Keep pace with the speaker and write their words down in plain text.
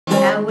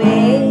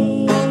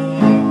away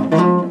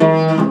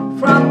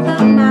from the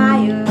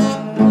mire,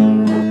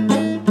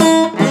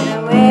 and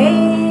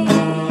away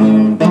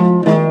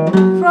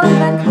from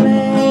the clay.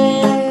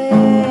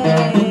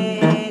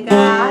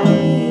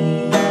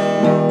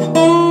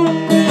 God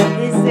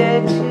is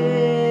their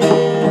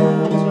children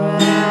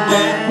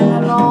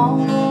alone.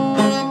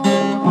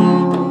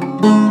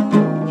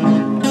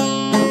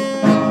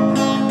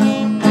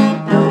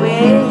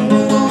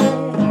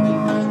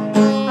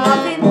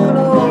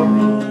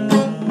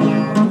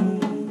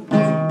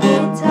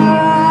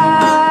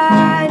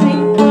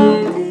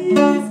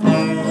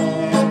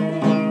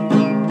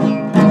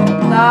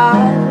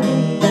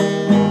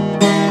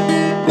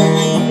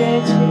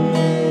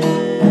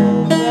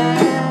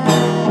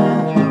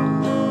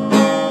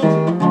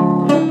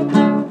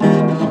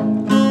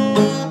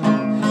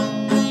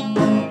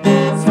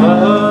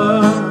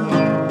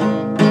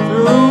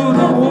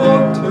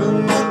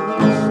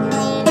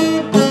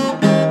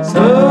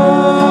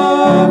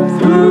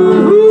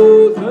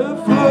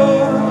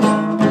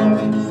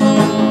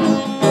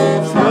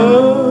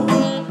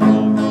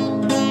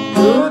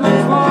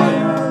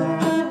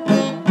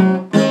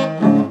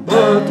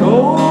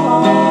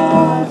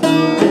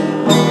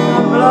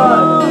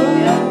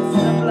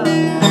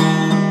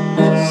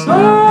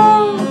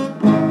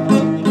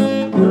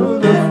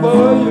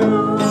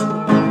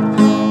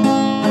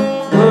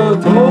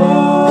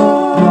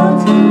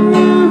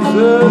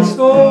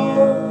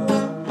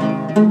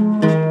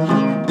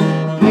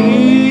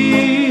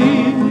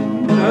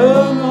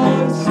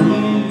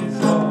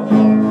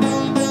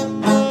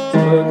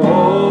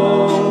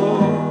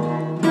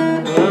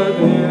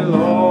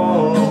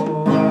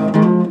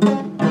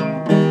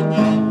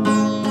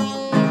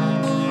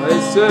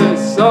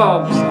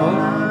 Psalms,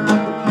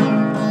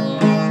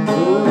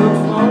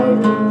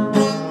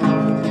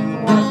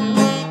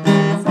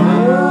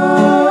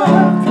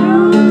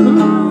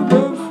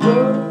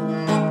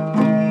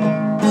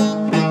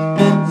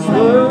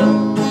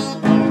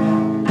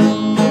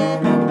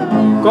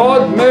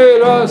 God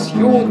made us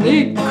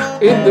unique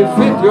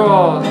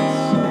individuals,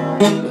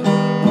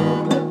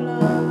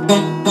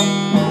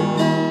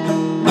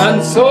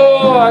 and so,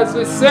 as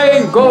the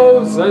saying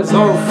goes, as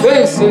our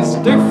faces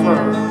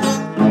differ,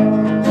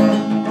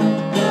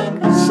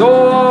 so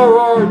are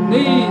our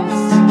needs.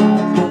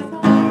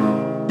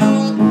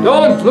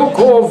 Don't look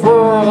over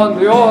on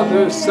the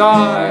other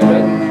side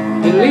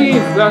and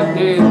believe that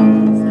the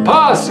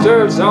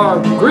pastors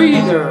are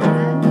greener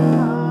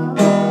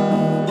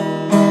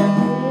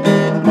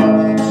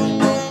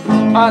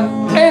and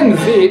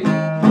envy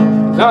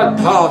that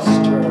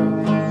pasture.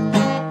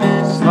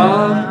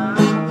 Son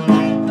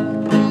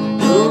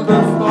to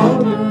the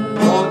Father,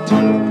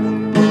 water,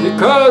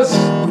 because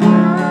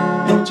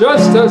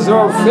just as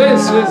our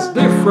faces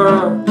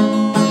differ,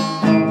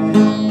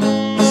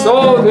 so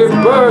the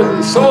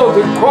burden, so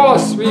the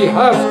cross we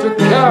have to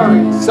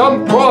carry.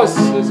 Some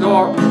crosses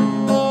are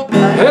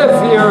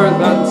heavier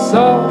than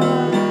some.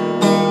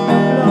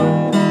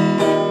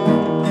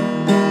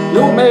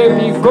 You may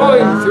be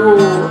going through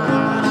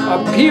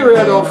a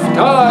period of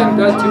time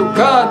that you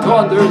can't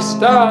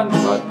understand,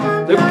 but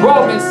the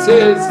promise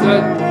is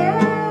that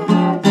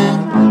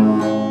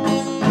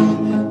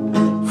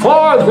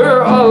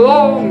farther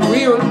along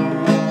we'll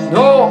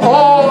know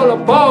all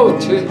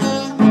about it.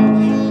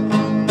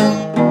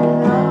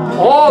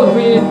 All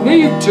we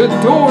need to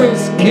do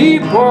is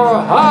keep our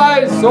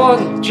eyes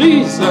on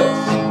Jesus.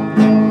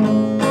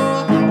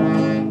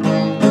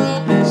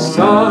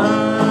 Son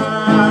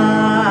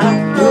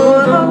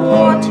through the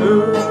water.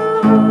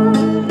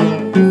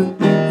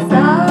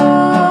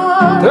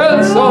 Tell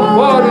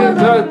somebody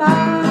that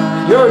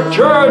your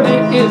journey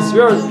is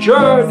your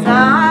journey.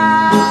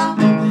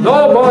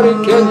 Nobody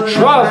can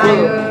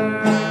travel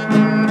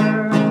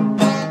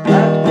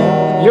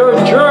your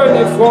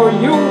journey for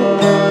you.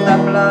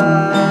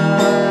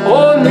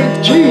 Only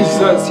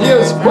Jesus, He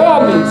has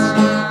promised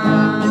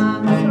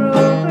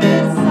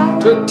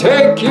to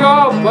take you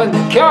up and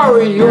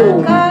carry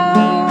you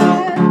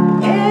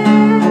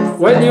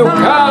when you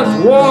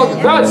can't walk.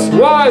 That's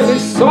why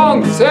this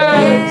song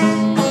says,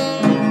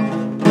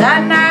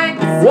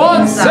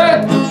 one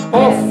set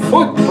of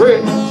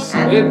footprints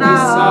in the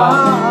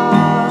sand.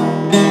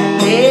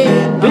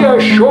 Be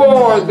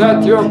assured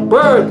that your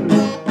burden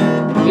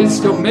is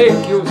to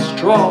make you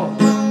strong.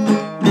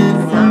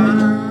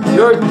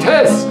 Your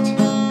test,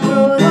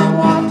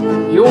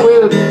 you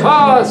will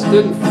pass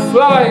in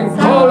flying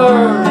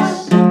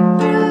colors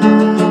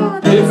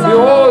if you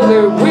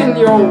only win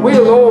your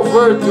will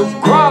over to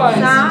Christ.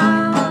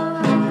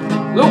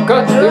 Look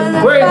at the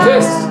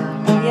greatest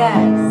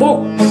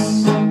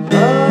books.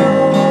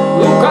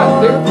 Look at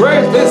the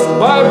greatest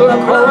Bible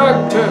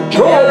character,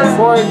 Job,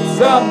 for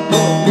example.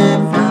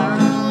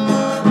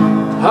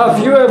 Have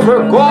you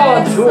ever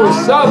gone through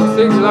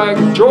something like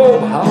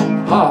Job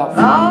had?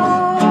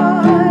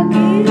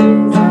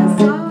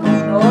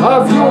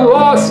 Have you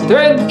lost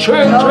 10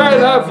 children?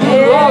 Have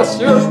you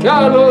lost your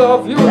cattle?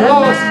 Have you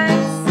lost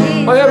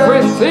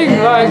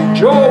everything like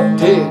Job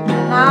did?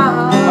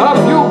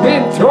 Have you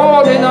been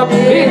thrown in a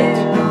pit?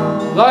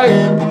 like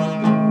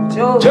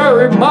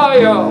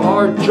Jeremiah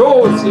or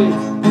Joseph.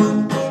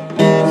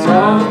 So,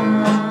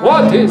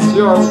 what is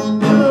your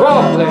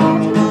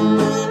problem?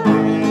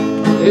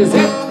 Is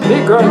it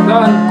bigger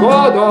than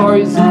God, or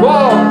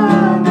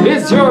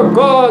is your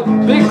God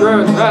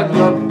bigger than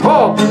your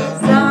problem?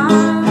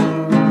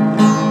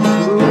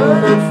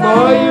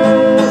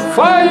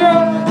 Fire!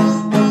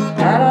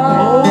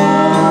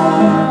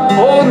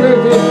 Only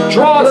the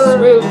just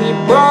will be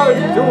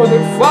burned through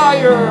the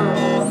fire.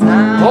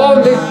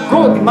 Only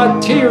good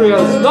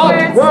materials, not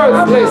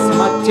worthless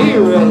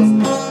materials,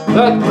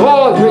 that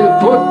God will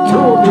put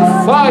through the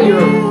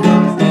fire.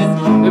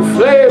 The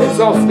flames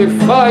of the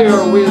fire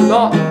will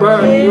not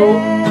burn you,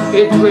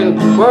 it will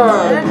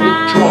burn the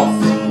dross.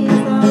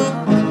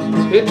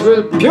 It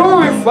will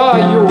purify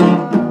you.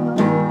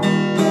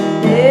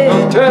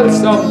 Now tell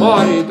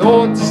somebody,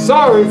 don't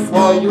sorry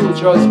for you,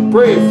 just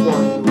pray for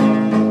you.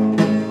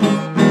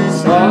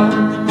 Son,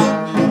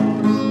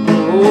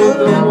 hold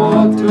the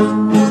water.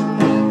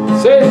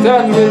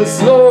 Satan will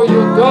slow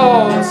you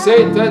down,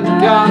 Satan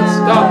can't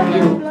stop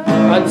you,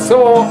 and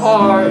so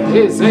are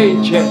his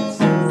agents.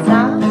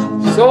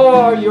 So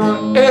are your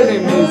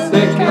enemies,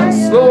 they can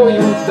slow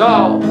you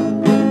down,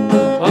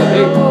 but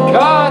they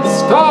can't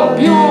stop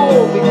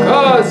you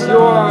because you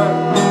are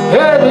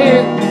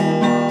heading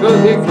to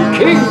the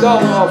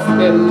kingdom of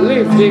the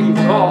living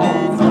God.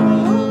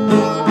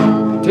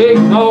 Take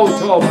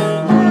note of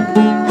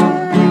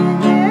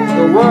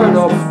the word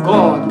of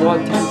God,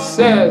 what He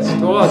says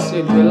to us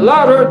in the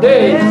latter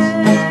days.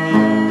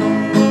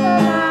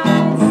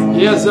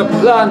 He has a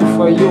plan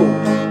for you.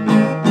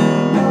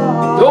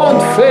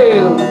 Don't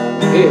fail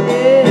Him.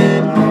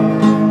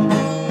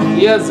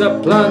 He has a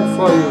plan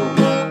for you.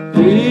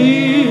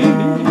 Be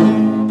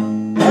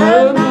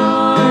a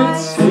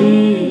nice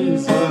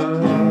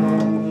season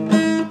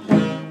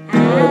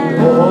and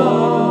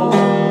all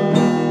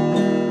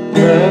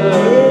let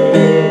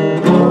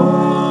go.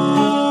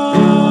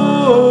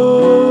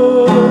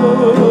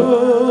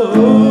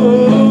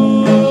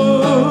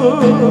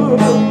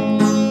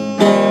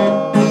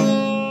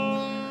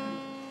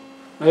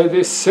 May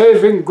the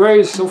saving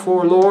grace of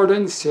our Lord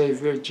and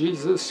Savior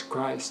Jesus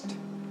Christ,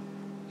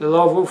 the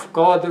love of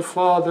God the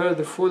Father,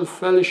 the full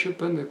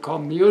fellowship and the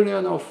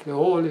communion of the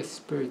Holy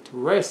Spirit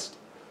rest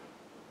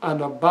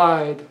and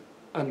abide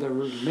and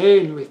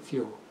remain with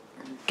you.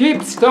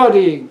 Keep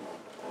studying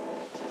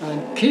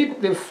and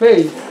keep the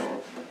faith.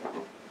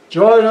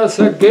 Join us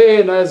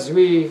again as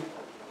we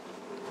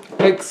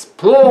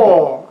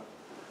explore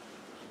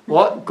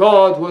what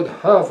God would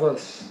have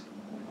us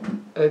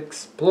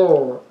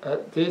explore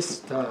at this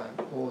time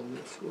on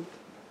this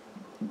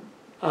week.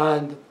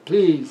 And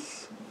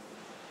please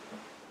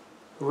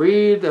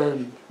read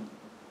and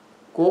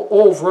go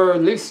over,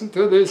 listen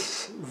to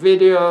this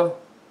video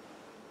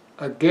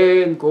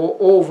again, go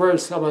over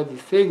some of the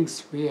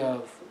things we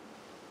have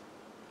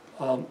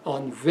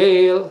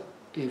unveiled.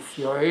 If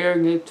you're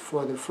hearing it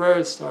for the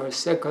first or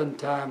second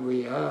time,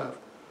 we have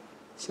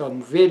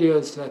some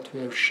videos that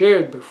we have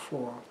shared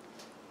before.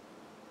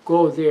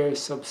 Go there,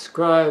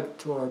 subscribe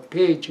to our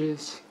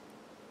pages,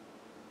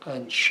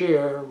 and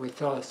share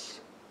with us.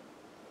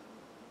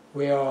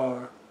 We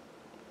are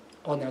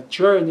on a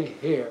journey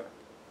here,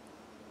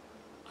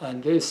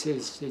 and this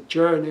is the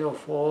journey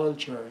of all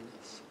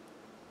journeys,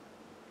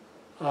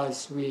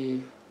 as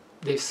we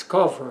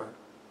discover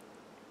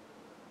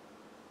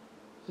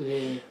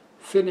the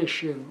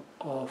finishing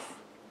of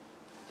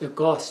the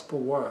gospel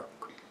work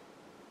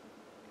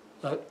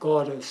that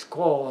God has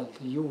called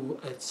you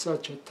at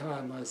such a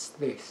time as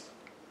this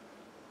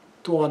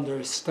to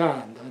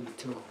understand and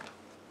to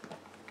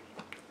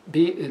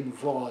be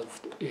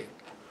involved in.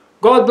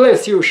 God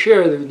bless you.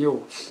 Share the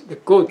news, the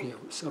good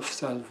news of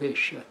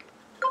salvation.